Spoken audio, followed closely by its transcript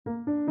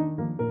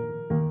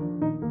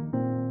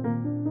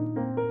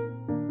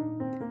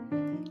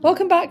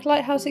Welcome back,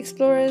 Lighthouse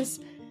Explorers!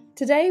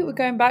 Today we're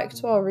going back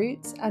to our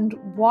roots and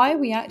why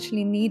we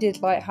actually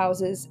needed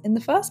lighthouses in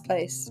the first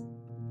place.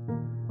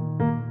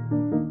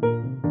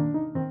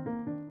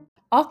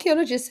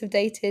 Archaeologists have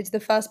dated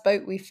the first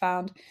boat we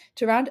found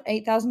to around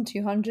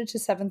 8,200 to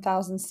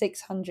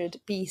 7,600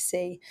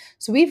 BC,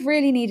 so we've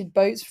really needed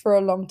boats for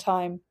a long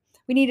time.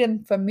 We need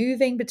them for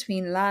moving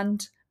between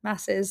land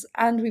masses,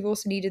 and we've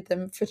also needed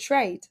them for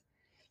trade.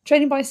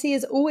 Trading by sea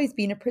has always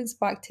been a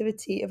principal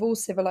activity of all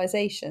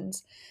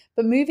civilizations,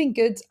 but moving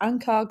goods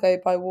and cargo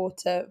by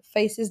water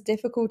faces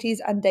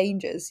difficulties and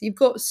dangers. You've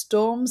got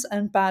storms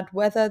and bad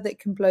weather that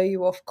can blow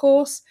you off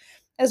course,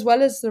 as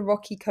well as the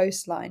rocky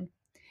coastline.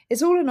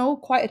 It's all in all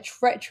quite a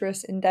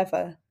treacherous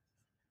endeavour.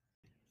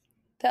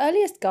 The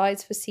earliest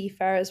guides for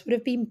seafarers would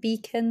have been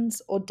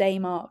beacons or day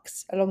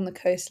marks along the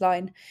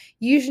coastline,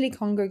 usually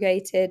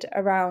congregated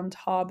around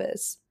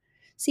harbours.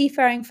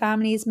 Seafaring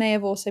families may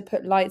have also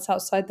put lights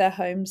outside their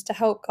homes to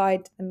help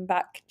guide them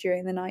back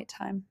during the night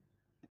time.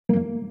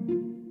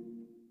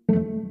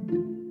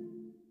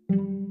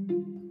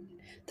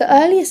 The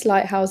earliest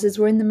lighthouses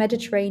were in the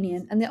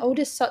Mediterranean, and the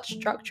oldest such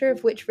structure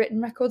of which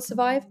written records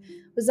survive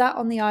was that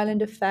on the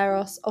island of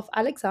Pharos off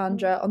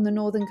Alexandria on the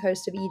northern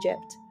coast of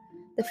Egypt.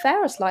 The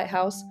Pharos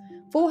lighthouse,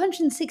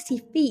 460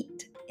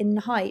 feet in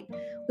height,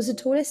 was the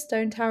tallest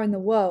stone tower in the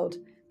world,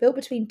 built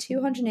between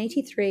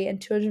 283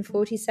 and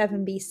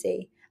 247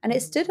 BC, and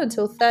it stood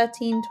until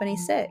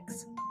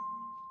 1326.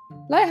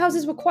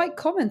 Lighthouses were quite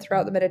common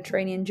throughout the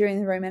Mediterranean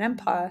during the Roman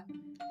Empire.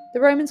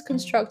 The Romans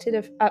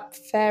constructed at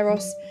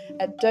Pharos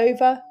at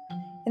Dover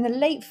in the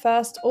late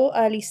 1st or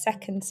early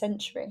 2nd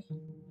century.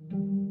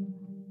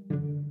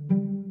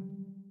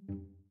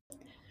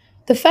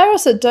 The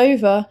Pharos at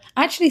Dover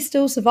actually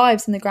still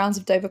survives in the grounds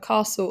of Dover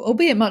Castle,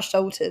 albeit much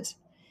altered.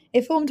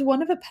 It formed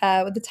one of a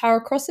pair with the tower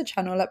across the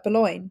channel at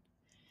Boulogne.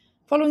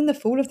 Following the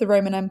fall of the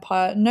Roman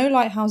Empire, no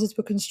lighthouses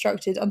were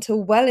constructed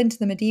until well into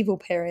the medieval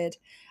period,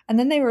 and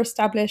then they were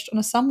established on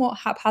a somewhat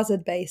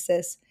haphazard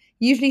basis,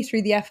 usually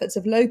through the efforts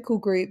of local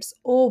groups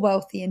or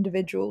wealthy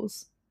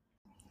individuals.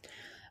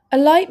 A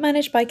light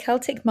managed by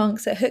Celtic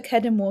monks at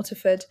Hookhead in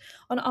Waterford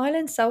on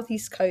Ireland's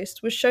southeast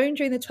coast was shown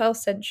during the 12th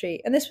century,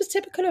 and this was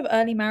typical of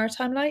early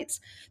maritime lights,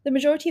 the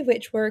majority of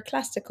which were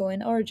ecclesiastical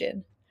in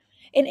origin.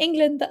 In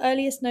England, the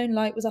earliest known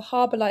light was a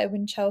harbour light at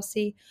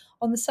Winchelsea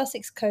on the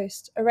Sussex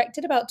coast,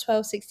 erected about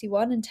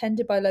 1261 and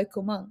tended by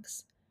local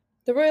monks.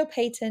 The royal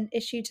patent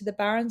issued to the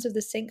barons of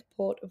the Cinque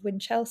Port of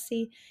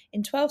Winchelsea in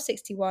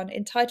 1261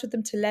 entitled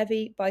them to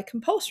levy, by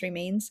compulsory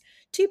means,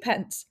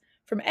 2d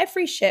from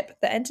every ship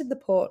that entered the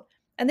port,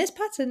 and this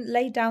patent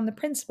laid down the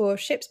principle of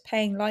ships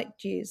paying light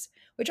dues,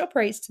 which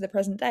operates to the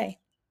present day.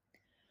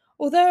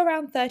 Although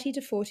around 30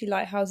 to 40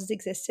 lighthouses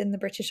existed in the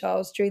British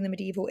Isles during the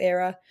medieval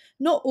era,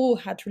 not all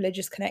had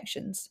religious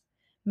connections.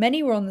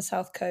 Many were on the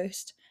south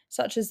coast,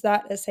 such as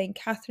that at St.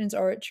 Catherine's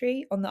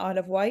Oratory on the Isle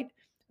of Wight,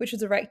 which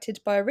was erected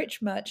by a rich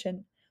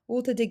merchant,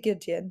 Walter de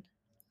Gideon.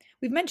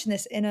 We've mentioned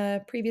this in a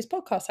previous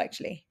podcast,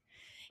 actually.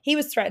 He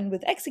was threatened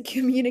with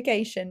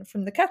excommunication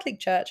from the Catholic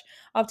Church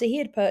after he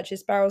had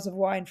purchased barrels of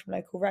wine from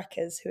local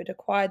wreckers who had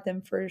acquired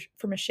them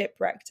from a ship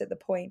wrecked at the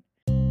point.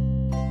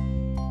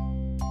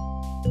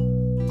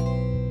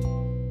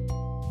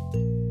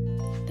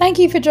 Thank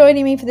you for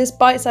joining me for this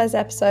bite-sized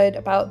episode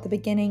about the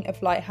beginning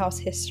of lighthouse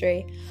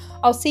history.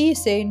 I'll see you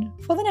soon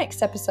for the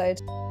next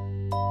episode.